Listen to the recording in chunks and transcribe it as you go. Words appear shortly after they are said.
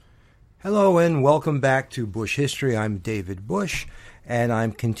Hello and welcome back to Bush History. I'm David Bush, and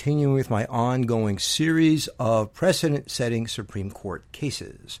I'm continuing with my ongoing series of precedent-setting Supreme Court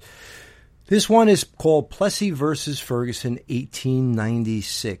cases. This one is called Plessy v. Ferguson,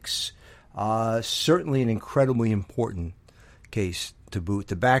 1896. Certainly an incredibly important case to boot.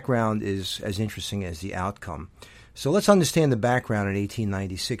 The background is as interesting as the outcome. So let's understand the background in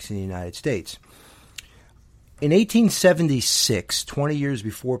 1896 in the United States. In 1876, 20 years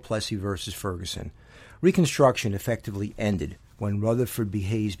before Plessy v. Ferguson, Reconstruction effectively ended when Rutherford B.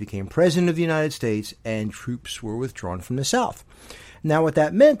 Hayes became President of the United States and troops were withdrawn from the South. Now, what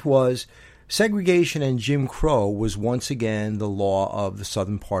that meant was segregation and Jim Crow was once again the law of the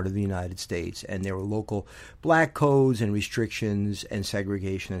southern part of the United States, and there were local black codes and restrictions and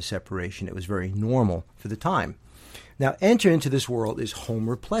segregation and separation. It was very normal for the time. Now, enter into this world is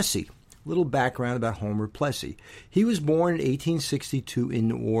Homer Plessy. Little background about Homer Plessy. He was born in 1862 in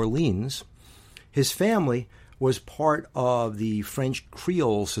New Orleans. His family was part of the French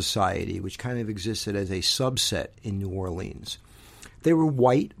Creole Society, which kind of existed as a subset in New Orleans. They were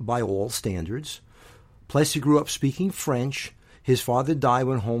white by all standards. Plessy grew up speaking French. His father died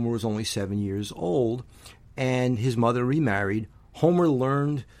when Homer was only 7 years old, and his mother remarried. Homer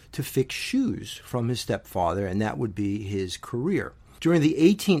learned to fix shoes from his stepfather, and that would be his career. During the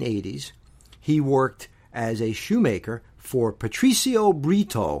 1880s, he worked as a shoemaker for Patricio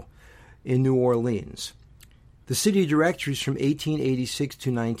Brito in New Orleans. The city directories from 1886 to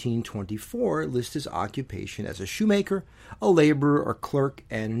 1924 list his occupation as a shoemaker, a laborer, a clerk,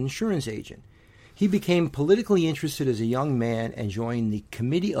 and an insurance agent. He became politically interested as a young man and joined the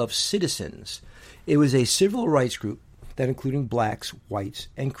Committee of Citizens. It was a civil rights group that included blacks, whites,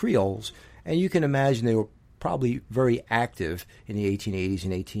 and Creoles, and you can imagine they were probably very active in the 1880s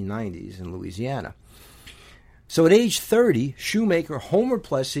and 1890s in Louisiana. So at age 30, shoemaker Homer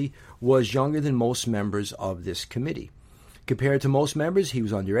Plessy was younger than most members of this committee. Compared to most members, he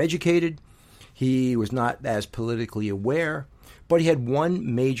was undereducated, he was not as politically aware, but he had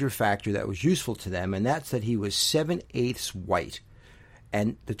one major factor that was useful to them, and that's that he was 7/8 white,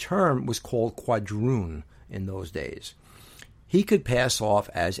 and the term was called quadroon in those days. He could pass off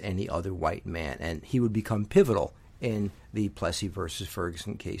as any other white man, and he would become pivotal in the Plessy versus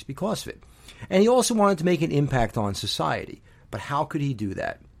Ferguson case because of it. And he also wanted to make an impact on society. But how could he do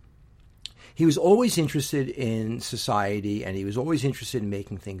that? He was always interested in society, and he was always interested in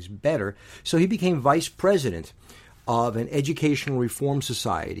making things better. So he became vice president of an educational reform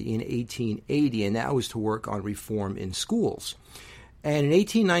society in 1880, and that was to work on reform in schools. And in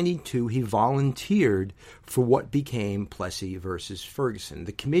 1892, he volunteered for what became Plessy versus Ferguson.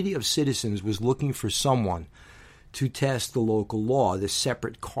 The Committee of Citizens was looking for someone to test the local law, the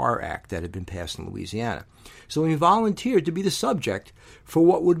Separate Car Act that had been passed in Louisiana. So he volunteered to be the subject for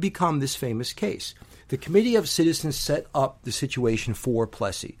what would become this famous case. The Committee of Citizens set up the situation for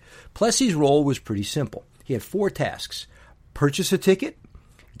Plessy. Plessy's role was pretty simple. He had 4 tasks: purchase a ticket,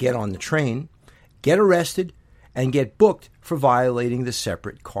 get on the train, get arrested, and get booked for violating the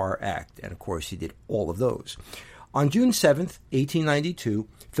Separate Car Act. And, of course, he did all of those. On June 7th, 1892,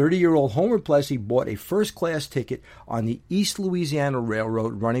 30-year-old Homer Plessy bought a first-class ticket on the East Louisiana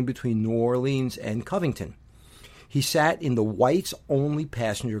Railroad running between New Orleans and Covington. He sat in the whites-only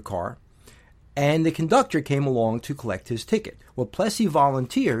passenger car, and the conductor came along to collect his ticket. Well, Plessy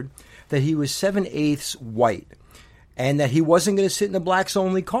volunteered that he was 7/8 white and that he wasn't going to sit in the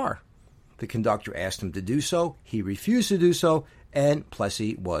blacks-only car. The conductor asked him to do so. He refused to do so, and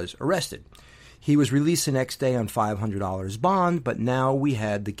Plessy was arrested. He was released the next day on $500 bond, but now we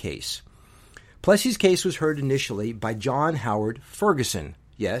had the case. Plessy's case was heard initially by John Howard Ferguson.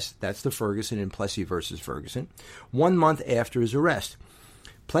 Yes, that's the Ferguson in Plessy versus Ferguson, 1 month after his arrest.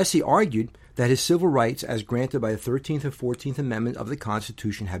 Plessy argued that his civil rights, as granted by the 13th and 14th Amendment of the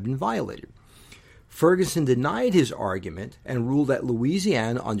Constitution, had been violated. Ferguson denied his argument and ruled that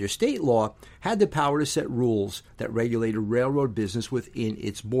Louisiana, under state law, had the power to set rules that regulated railroad business within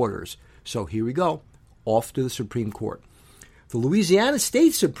its borders. So here we go, off to the Supreme Court. The Louisiana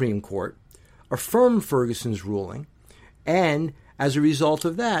State Supreme Court affirmed Ferguson's ruling, and as a result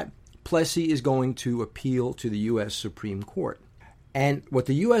of that, Plessy is going to appeal to the U.S. Supreme Court. And what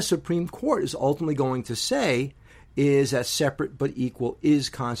the U.S. Supreme Court is ultimately going to say is that separate but equal is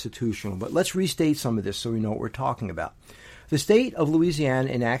constitutional. But let's restate some of this so we know what we're talking about. The state of Louisiana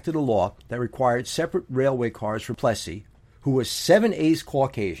enacted a law that required separate railway cars for Plessy, who was 7/8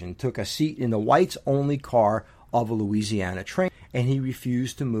 Caucasian, took a seat in the whites-only car of a Louisiana train, and he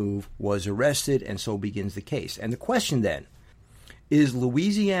refused to move, was arrested, and so begins the case. And the question then Is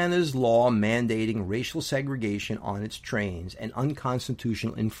Louisiana's law mandating racial segregation on its trains an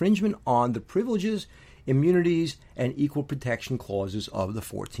unconstitutional infringement on the privileges, immunities, and equal protection clauses of the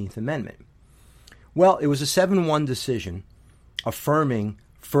 14th Amendment? Well, it was a 7-1 decision affirming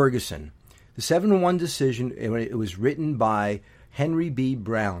Ferguson. The 7-1 decision, it was written by Henry B.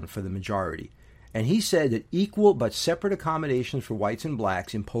 Brown for the majority. And he said that equal but separate accommodations for whites and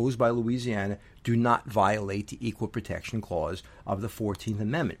blacks imposed by Louisiana do not violate the Equal Protection Clause of the 14th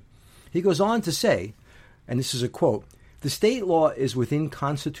Amendment. He goes on to say, and this is a quote, "The state law is within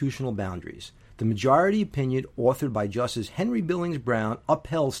constitutional boundaries. The majority opinion authored by Justice Henry Billings Brown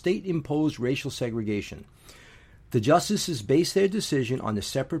upheld state-imposed racial segregation. The justices based their decision on the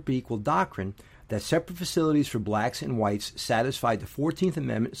separate but equal doctrine that separate facilities for blacks and whites satisfied the 14th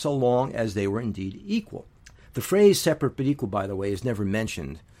Amendment so long as they were indeed equal." The phrase separate but equal, by the way, is never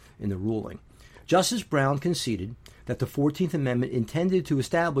mentioned in the ruling. Justice Brown conceded that the 14th Amendment intended to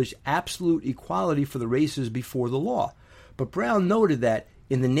establish absolute equality for the races before the law, but Brown noted that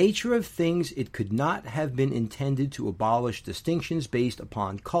in the nature of things it could not have been intended to abolish distinctions based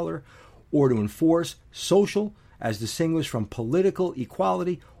upon color or to enforce social, as distinguished from political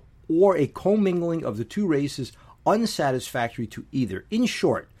equality, or a commingling of the two races unsatisfactory to either. In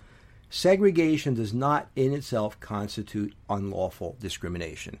short, segregation does not in itself constitute unlawful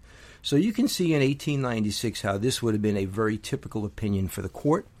discrimination. So you can see in 1896 how this would have been a very typical opinion for the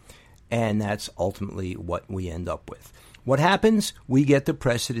court, and that's ultimately what we end up with. What happens? We get the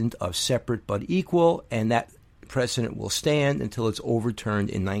precedent of separate but equal, and that precedent will stand until it's overturned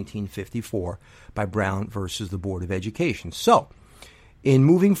in 1954 by Brown versus the Board of Education. So, in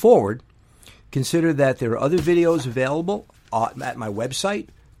moving forward, consider that there are other videos available at my website,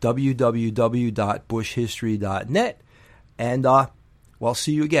 www.bushhistory.net, and we'll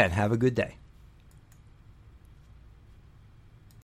see you again. Have a good day.